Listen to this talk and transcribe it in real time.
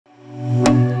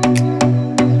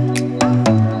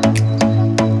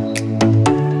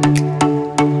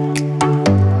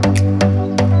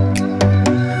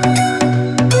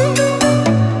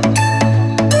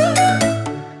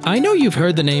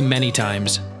heard the name many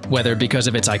times, whether because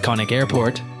of its iconic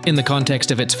airport, in the context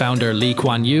of its founder Lee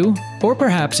Kuan Yew, or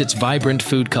perhaps its vibrant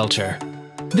food culture.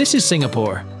 This is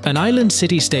Singapore, an island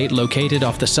city-state located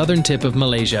off the southern tip of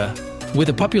Malaysia, with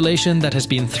a population that has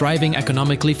been thriving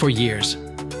economically for years.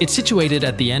 It's situated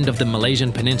at the end of the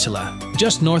Malaysian peninsula,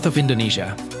 just north of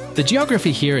Indonesia. The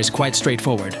geography here is quite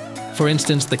straightforward. For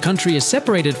instance, the country is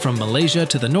separated from Malaysia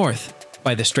to the north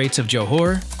by the Straits of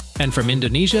Johor, and from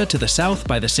Indonesia to the south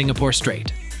by the Singapore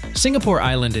Strait. Singapore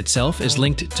Island itself is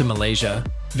linked to Malaysia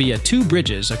via 2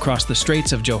 bridges across the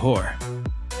Straits of Johor.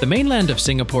 The mainland of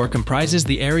Singapore comprises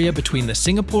the area between the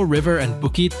Singapore River and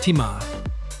Bukit Timah.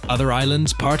 Other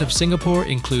islands part of Singapore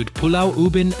include Pulau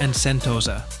Ubin and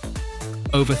Sentosa.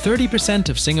 Over 30%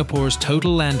 of Singapore's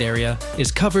total land area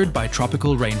is covered by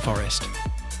tropical rainforest.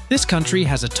 This country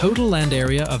has a total land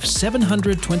area of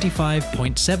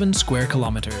 725.7 square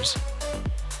kilometers.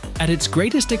 At its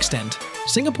greatest extent,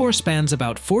 Singapore spans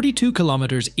about 42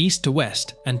 kilometers east to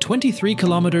west and 23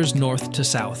 kilometers north to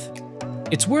south.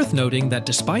 It's worth noting that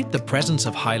despite the presence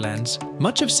of highlands,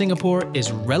 much of Singapore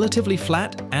is relatively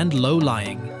flat and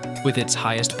low-lying, with its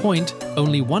highest point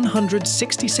only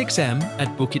 166 m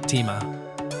at Bukit Timah.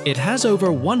 It has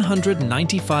over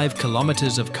 195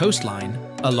 kilometers of coastline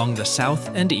along the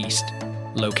south and east.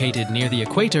 Located near the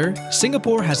equator,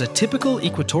 Singapore has a typical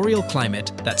equatorial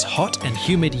climate that's hot and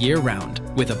humid year-round,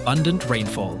 with abundant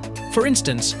rainfall. For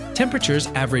instance, temperatures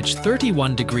average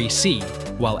 31 degrees C,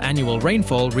 while annual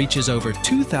rainfall reaches over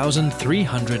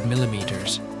 2,300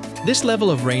 millimeters. This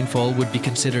level of rainfall would be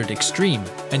considered extreme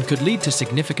and could lead to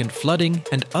significant flooding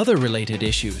and other related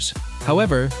issues.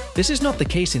 However, this is not the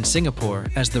case in Singapore,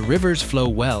 as the rivers flow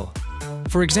well.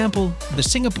 For example, the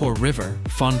Singapore River,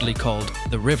 fondly called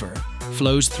the River,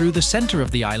 flows through the center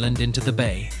of the island into the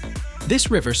bay.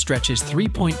 This river stretches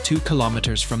 3.2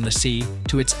 kilometers from the sea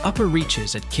to its upper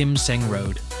reaches at Kim Seng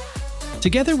Road.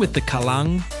 Together with the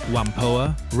Kallang,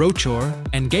 Whampoa, Rochor,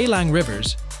 and Geylang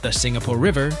rivers, the Singapore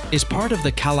River is part of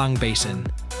the Kallang Basin.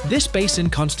 This basin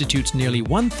constitutes nearly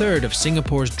 1/3 of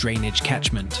Singapore's drainage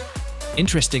catchment.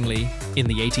 Interestingly, in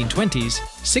the 1820s,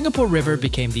 Singapore River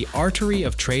became the artery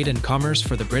of trade and commerce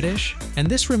for the British, and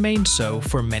this remained so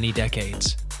for many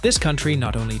decades. This country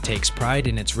not only takes pride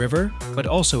in its river, but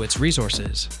also its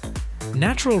resources.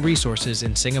 Natural resources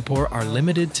in Singapore are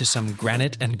limited to some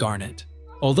granite and garnet.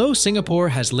 Although Singapore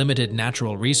has limited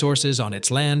natural resources on its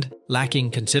land,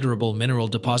 lacking considerable mineral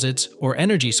deposits or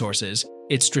energy sources,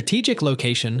 its strategic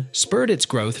location spurred its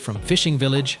growth from fishing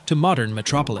village to modern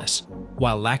metropolis.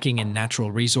 While lacking in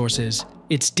natural resources,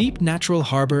 its deep natural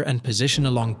harbor and position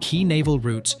along key naval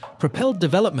routes propelled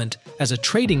development as a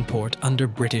trading port under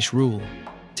British rule.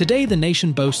 Today, the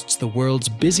nation boasts the world's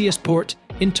busiest port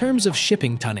in terms of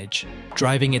shipping tonnage,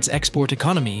 driving its export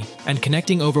economy and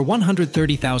connecting over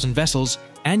 130,000 vessels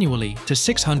annually to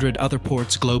 600 other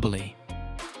ports globally.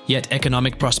 Yet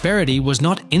economic prosperity was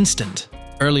not instant.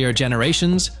 Earlier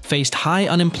generations faced high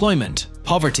unemployment,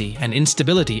 poverty, and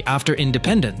instability after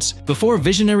independence before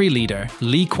visionary leader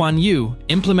Lee Kuan Yew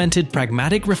implemented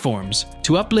pragmatic reforms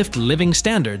to uplift living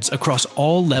standards across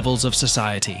all levels of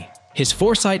society. His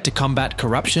foresight to combat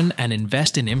corruption and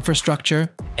invest in infrastructure,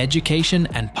 education,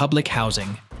 and public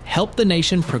housing helped the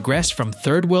nation progress from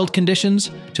third world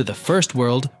conditions to the first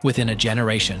world within a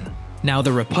generation. Now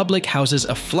the Republic houses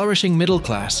a flourishing middle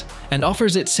class and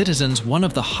offers its citizens one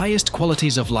of the highest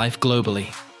qualities of life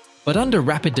globally. But under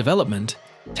rapid development,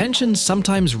 tensions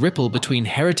sometimes ripple between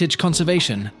heritage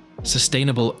conservation,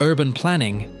 sustainable urban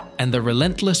planning, and the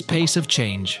relentless pace of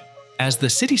change. As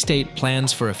the city-state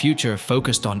plans for a future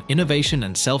focused on innovation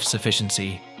and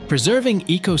self-sufficiency, preserving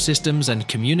ecosystems and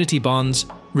community bonds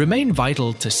remain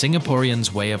vital to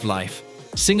Singaporeans' way of life.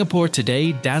 Singapore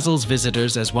today dazzles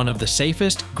visitors as one of the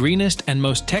safest, greenest, and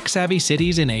most tech-savvy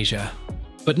cities in Asia.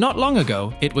 But not long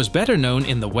ago, it was better known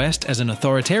in the West as an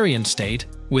authoritarian state,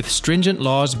 with stringent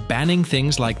laws banning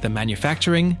things like the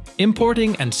manufacturing,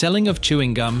 importing, and selling of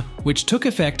chewing gum, which took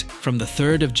effect from the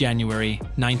 3rd of January,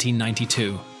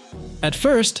 1992. At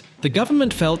first, the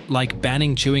government felt like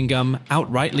banning chewing gum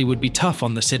outrightly would be tough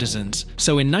on the citizens,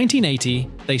 so in 1980,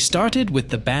 they started with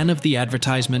the ban of the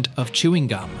advertisement of chewing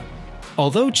gum.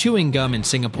 Although chewing gum in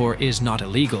Singapore is not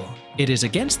illegal, it is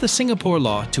against the Singapore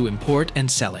law to import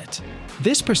and sell it.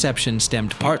 This perception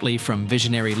stemmed partly from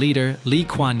visionary leader Lee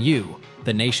Kuan Yew,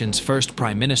 the nation's first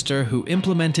prime minister who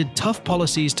implemented tough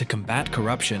policies to combat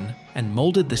corruption and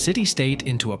molded the city-state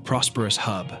into a prosperous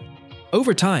hub.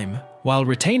 Over time, while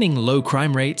retaining low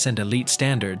crime rates and elite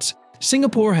standards,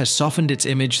 Singapore has softened its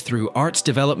image through arts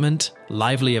development,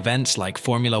 lively events like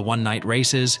Formula One night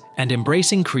races, and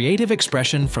embracing creative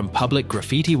expression from public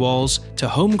graffiti walls to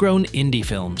homegrown indie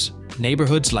films.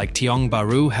 Neighborhoods like Tiong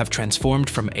Bahru have transformed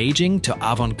from aging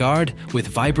to avant-garde with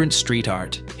vibrant street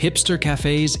art, hipster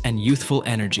cafes, and youthful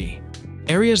energy.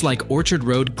 Areas like Orchard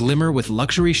Road glimmer with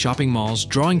luxury shopping malls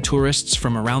drawing tourists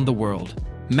from around the world.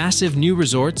 Massive new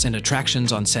resorts and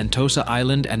attractions on Sentosa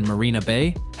Island and Marina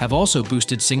Bay have also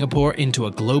boosted Singapore into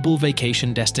a global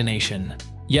vacation destination.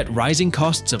 Yet rising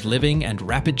costs of living and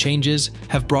rapid changes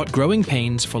have brought growing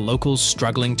pains for locals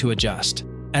struggling to adjust.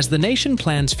 As the nation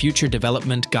plans future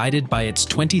development guided by its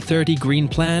 2030 Green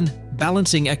Plan,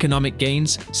 balancing economic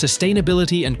gains,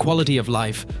 sustainability, and quality of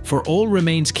life for all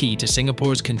remains key to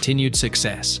Singapore's continued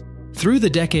success. Through the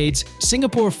decades,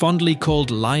 Singapore, fondly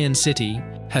called Lion City,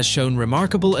 has shown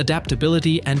remarkable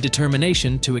adaptability and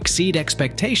determination to exceed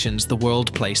expectations the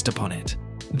world placed upon it.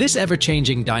 This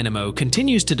ever-changing dynamo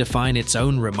continues to define its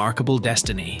own remarkable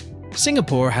destiny.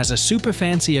 Singapore has a super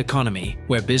fancy economy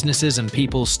where businesses and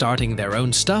people starting their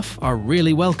own stuff are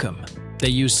really welcome. They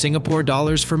use Singapore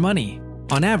dollars for money.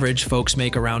 On average, folks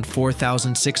make around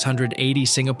 4,680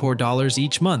 Singapore dollars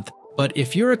each month. But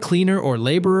if you're a cleaner or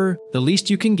laborer, the least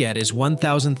you can get is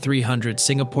 1,300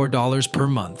 Singapore dollars per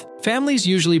month. Families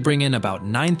usually bring in about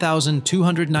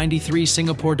 9,293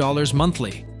 Singapore dollars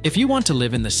monthly. If you want to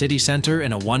live in the city center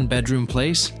in a one-bedroom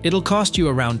place, it'll cost you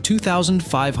around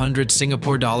 2,500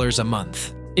 Singapore dollars a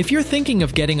month. If you're thinking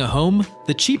of getting a home,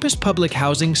 the cheapest public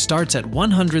housing starts at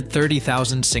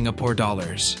 130,000 Singapore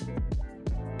dollars.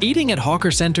 Eating at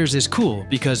hawker centers is cool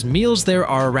because meals there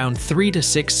are around 3 to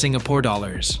 6 Singapore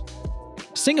dollars.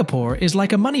 Singapore is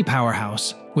like a money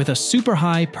powerhouse with a super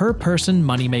high per-person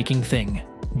money-making thing.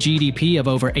 GDP of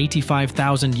over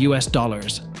 85,000 US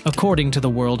dollars, according to the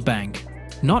World Bank.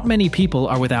 Not many people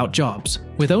are without jobs,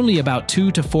 with only about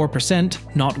 2 to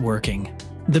 4% not working.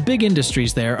 The big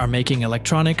industries there are making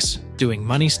electronics, doing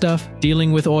money stuff,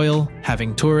 dealing with oil,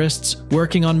 having tourists,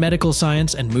 working on medical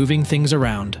science, and moving things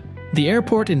around. The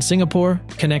airport in Singapore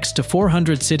connects to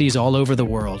 400 cities all over the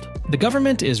world. The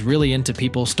government is really into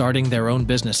people starting their own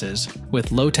businesses,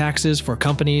 with low taxes for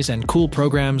companies and cool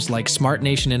programs like Smart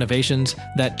Nation Innovations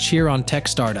that cheer on tech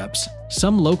startups.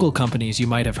 Some local companies you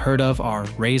might have heard of are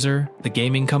Razer, the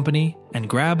gaming company, and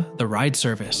Grab, the ride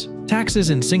service. Taxes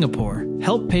in Singapore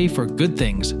help pay for good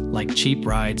things like cheap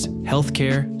rides,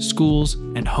 healthcare, schools,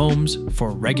 and homes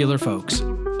for regular folks.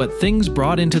 But things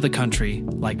brought into the country,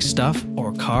 like stuff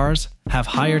or cars, have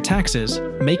higher taxes,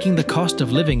 making the cost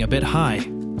of living a bit high.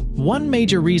 One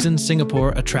major reason Singapore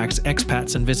attracts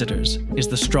expats and visitors is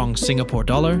the strong Singapore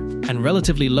dollar and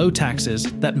relatively low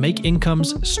taxes that make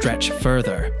incomes stretch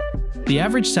further. The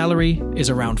average salary is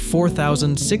around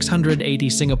 4,680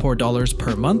 Singapore dollars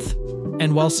per month,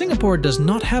 and while Singapore does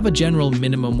not have a general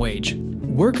minimum wage,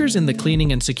 workers in the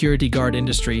cleaning and security guard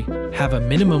industry have a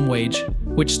minimum wage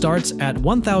which starts at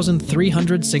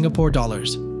 1,300 Singapore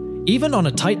dollars. Even on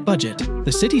a tight budget,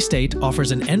 the city-state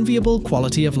offers an enviable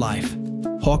quality of life.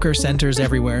 Hawker centers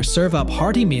everywhere serve up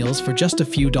hearty meals for just a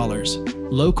few dollars.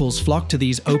 Locals flock to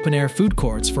these open-air food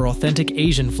courts for authentic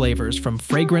Asian flavors from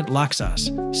fragrant laksas,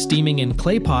 steaming in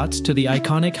clay pots to the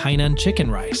iconic Hainan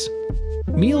chicken rice.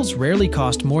 Meals rarely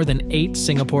cost more than 8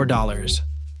 Singapore dollars.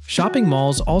 Shopping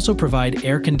malls also provide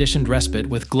air-conditioned respite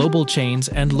with global chains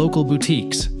and local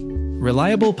boutiques.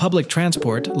 Reliable public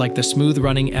transport, like the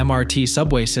smooth-running MRT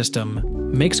subway system,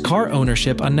 makes car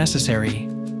ownership unnecessary.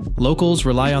 Locals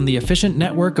rely on the efficient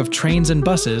network of trains and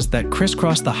buses that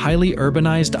crisscross the highly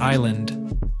urbanized island.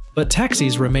 But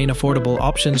taxis remain affordable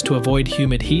options to avoid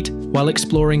humid heat while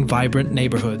exploring vibrant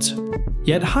neighborhoods.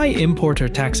 Yet high importer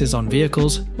taxes on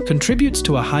vehicles contributes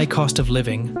to a high cost of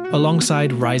living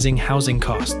alongside rising housing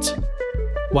costs.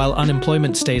 While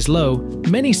unemployment stays low,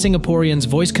 many Singaporeans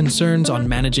voice concerns on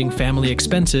managing family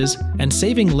expenses and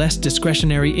saving less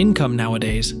discretionary income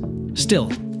nowadays. Still,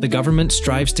 the government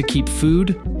strives to keep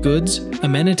food, goods,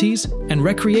 amenities, and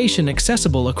recreation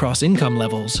accessible across income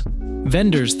levels.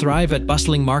 Vendors thrive at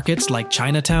bustling markets like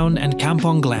Chinatown and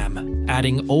Kampong Glam,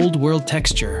 adding old-world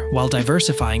texture while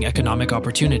diversifying economic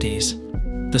opportunities.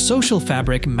 The social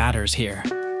fabric matters here.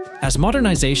 As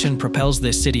modernization propels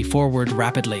this city forward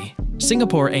rapidly,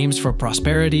 Singapore aims for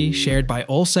prosperity shared by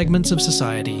all segments of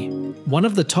society. One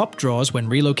of the top draws when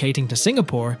relocating to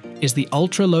Singapore is the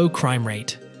ultra-low crime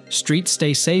rate. Streets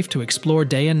stay safe to explore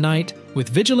day and night, with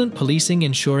vigilant policing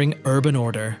ensuring urban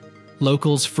order.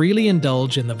 Locals freely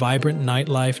indulge in the vibrant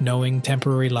nightlife, knowing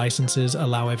temporary licenses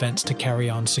allow events to carry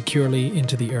on securely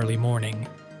into the early morning.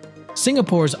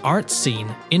 Singapore's arts scene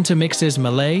intermixes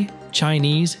Malay,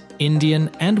 Chinese, Indian,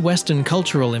 and Western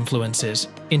cultural influences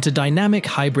into dynamic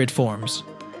hybrid forms.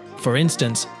 For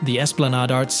instance, the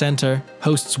Esplanade Arts Centre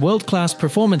hosts world-class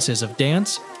performances of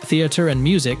dance, theatre, and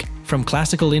music, from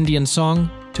classical Indian song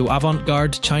to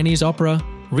avant-garde Chinese opera,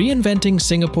 reinventing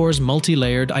Singapore's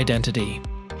multi-layered identity.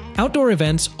 Outdoor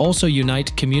events also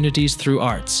unite communities through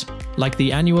arts, like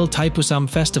the annual Thaipusam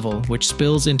Festival, which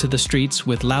spills into the streets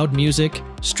with loud music,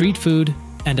 street food,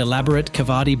 and elaborate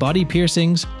Kavadi body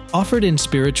piercings offered in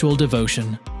spiritual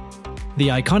devotion. The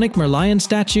iconic Merlion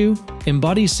statue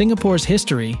embodies Singapore's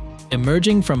history,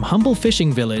 emerging from humble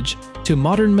fishing village to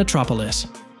modern metropolis.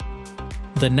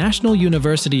 The National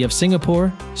University of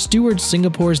Singapore stewards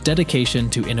Singapore's dedication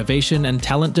to innovation and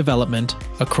talent development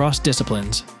across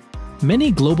disciplines.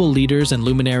 Many global leaders and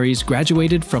luminaries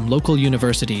graduated from local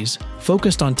universities,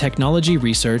 focused on technology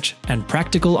research and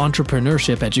practical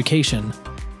entrepreneurship education.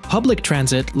 Public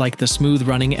transit, like the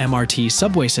smooth-running MRT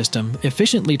subway system,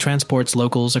 efficiently transports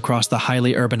locals across the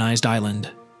highly urbanized island.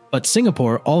 But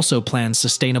Singapore also plans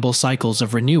sustainable cycles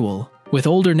of renewal, with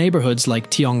older neighborhoods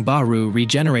like Tiong Bahru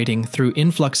regenerating through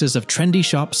influxes of trendy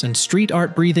shops and street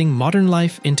art breathing modern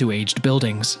life into aged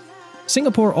buildings.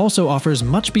 Singapore also offers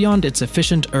much beyond its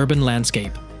efficient urban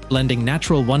landscape, blending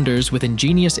natural wonders with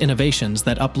ingenious innovations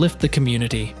that uplift the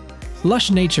community. Lush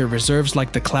nature reserves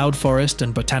like the Cloud Forest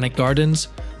and Botanic Gardens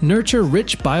nurture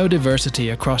rich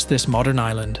biodiversity across this modern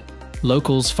island.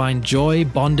 Locals find joy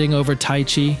bonding over Tai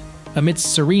Chi,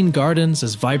 amidst serene gardens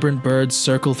as vibrant birds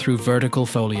circle through vertical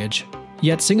foliage.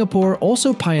 Yet Singapore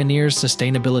also pioneers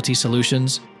sustainability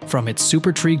solutions, from its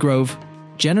super tree grove,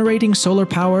 generating solar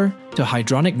power, to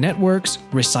hydronic networks,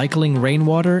 recycling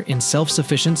rainwater in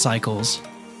self-sufficient cycles.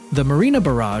 The Marina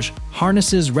Barrage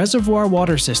harnesses reservoir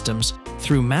water systems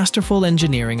through masterful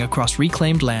engineering across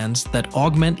reclaimed lands that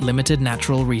augment limited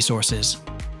natural resources.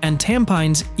 And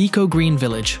Tampine's Eco-Green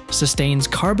Village sustains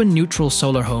carbon-neutral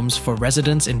solar homes for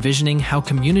residents envisioning how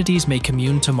communities may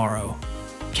commune tomorrow.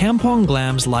 Kampong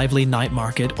Glam's lively night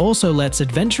market also lets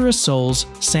adventurous souls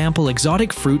sample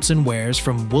exotic fruits and wares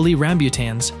from woolly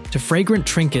rambutans to fragrant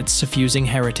trinkets suffusing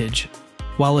heritage.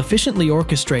 While efficiently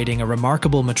orchestrating a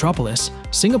remarkable metropolis,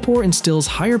 Singapore instills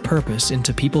higher purpose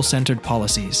into people-centered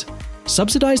policies.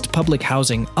 Subsidized public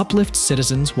housing uplifts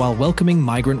citizens while welcoming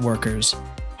migrant workers.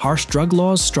 Harsh drug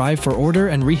laws strive for order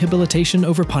and rehabilitation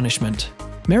over punishment.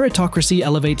 Meritocracy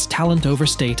elevates talent over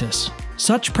status.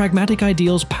 Such pragmatic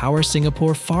ideals power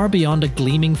Singapore far beyond a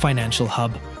gleaming financial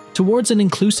hub, towards an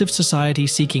inclusive society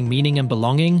seeking meaning and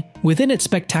belonging within its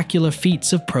spectacular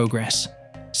feats of progress.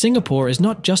 Singapore is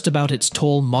not just about its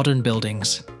tall modern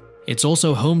buildings. It's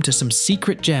also home to some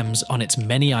secret gems on its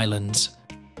many islands.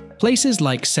 Places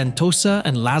like Sentosa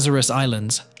and Lazarus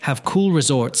Islands have cool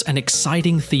resorts and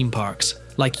exciting theme parks,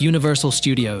 like Universal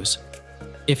Studios.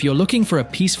 If you're looking for a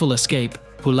peaceful escape,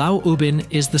 Pulau Ubin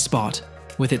is the spot,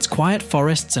 with its quiet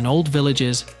forests and old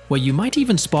villages where you might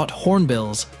even spot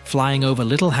hornbills flying over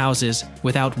little houses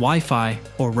without Wi-Fi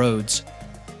or roads.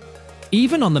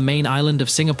 Even on the main island of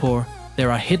Singapore, there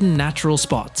are hidden natural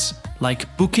spots, like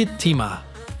Bukit Timah,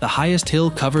 the highest hill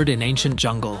covered in ancient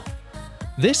jungle.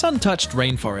 This untouched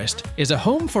rainforest is a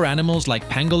home for animals like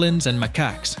pangolins and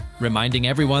macaques, reminding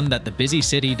everyone that the busy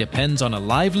city depends on a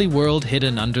lively world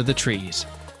hidden under the trees.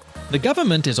 The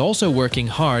government is also working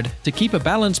hard to keep a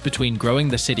balance between growing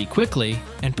the city quickly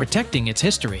and protecting its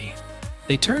history.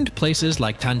 They turned places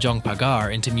like Tanjong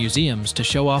Pagar into museums to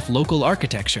show off local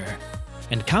architecture.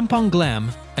 And Kampong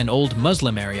Glam, an old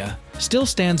Muslim area, still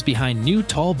stands behind new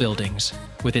tall buildings,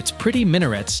 with its pretty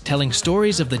minarets telling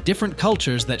stories of the different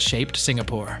cultures that shaped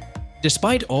Singapore.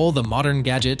 Despite all the modern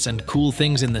gadgets and cool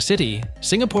things in the city,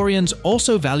 Singaporeans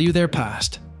also value their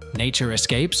past. Nature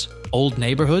escapes, old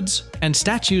neighborhoods, and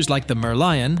statues like the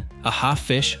Merlion, a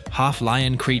half-fish,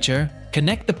 half-lion creature,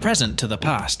 connect the present to the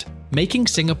past, making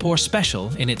Singapore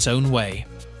special in its own way.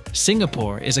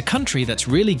 Singapore is a country that's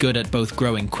really good at both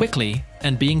growing quickly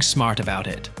and being smart about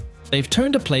it. They've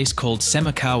turned a place called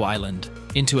Semakau Island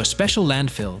into a special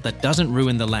landfill that doesn't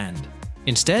ruin the land.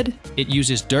 Instead, it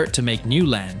uses dirt to make new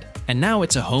land, and now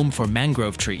it's a home for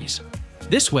mangrove trees.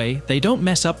 This way, they don't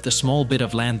mess up the small bit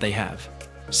of land they have.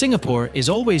 Singapore is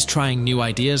always trying new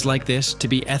ideas like this to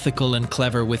be ethical and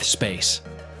clever with space.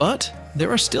 But there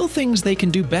are still things they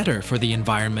can do better for the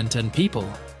environment and people.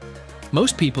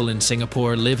 Most people in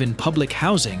Singapore live in public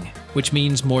housing, which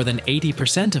means more than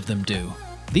 80% of them do.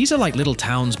 These are like little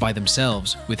towns by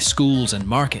themselves, with schools and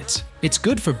markets. It's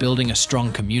good for building a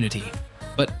strong community.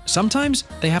 But sometimes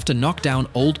they have to knock down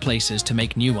old places to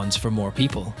make new ones for more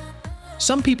people.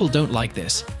 Some people don't like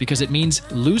this because it means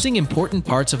losing important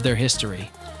parts of their history.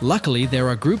 Luckily, there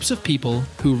are groups of people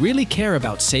who really care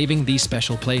about saving these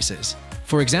special places.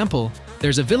 For example,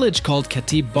 there's a village called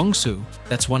Khatib Bongsu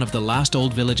that's one of the last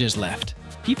old villages left.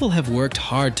 People have worked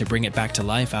hard to bring it back to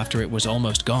life after it was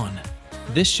almost gone.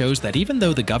 This shows that even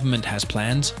though the government has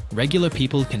plans, regular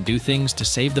people can do things to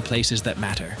save the places that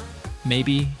matter.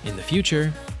 Maybe, in the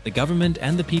future, the government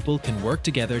and the people can work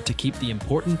together to keep the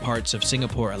important parts of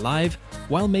Singapore alive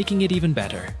while making it even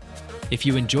better. If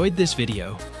you enjoyed this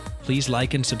video, please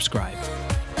like and subscribe.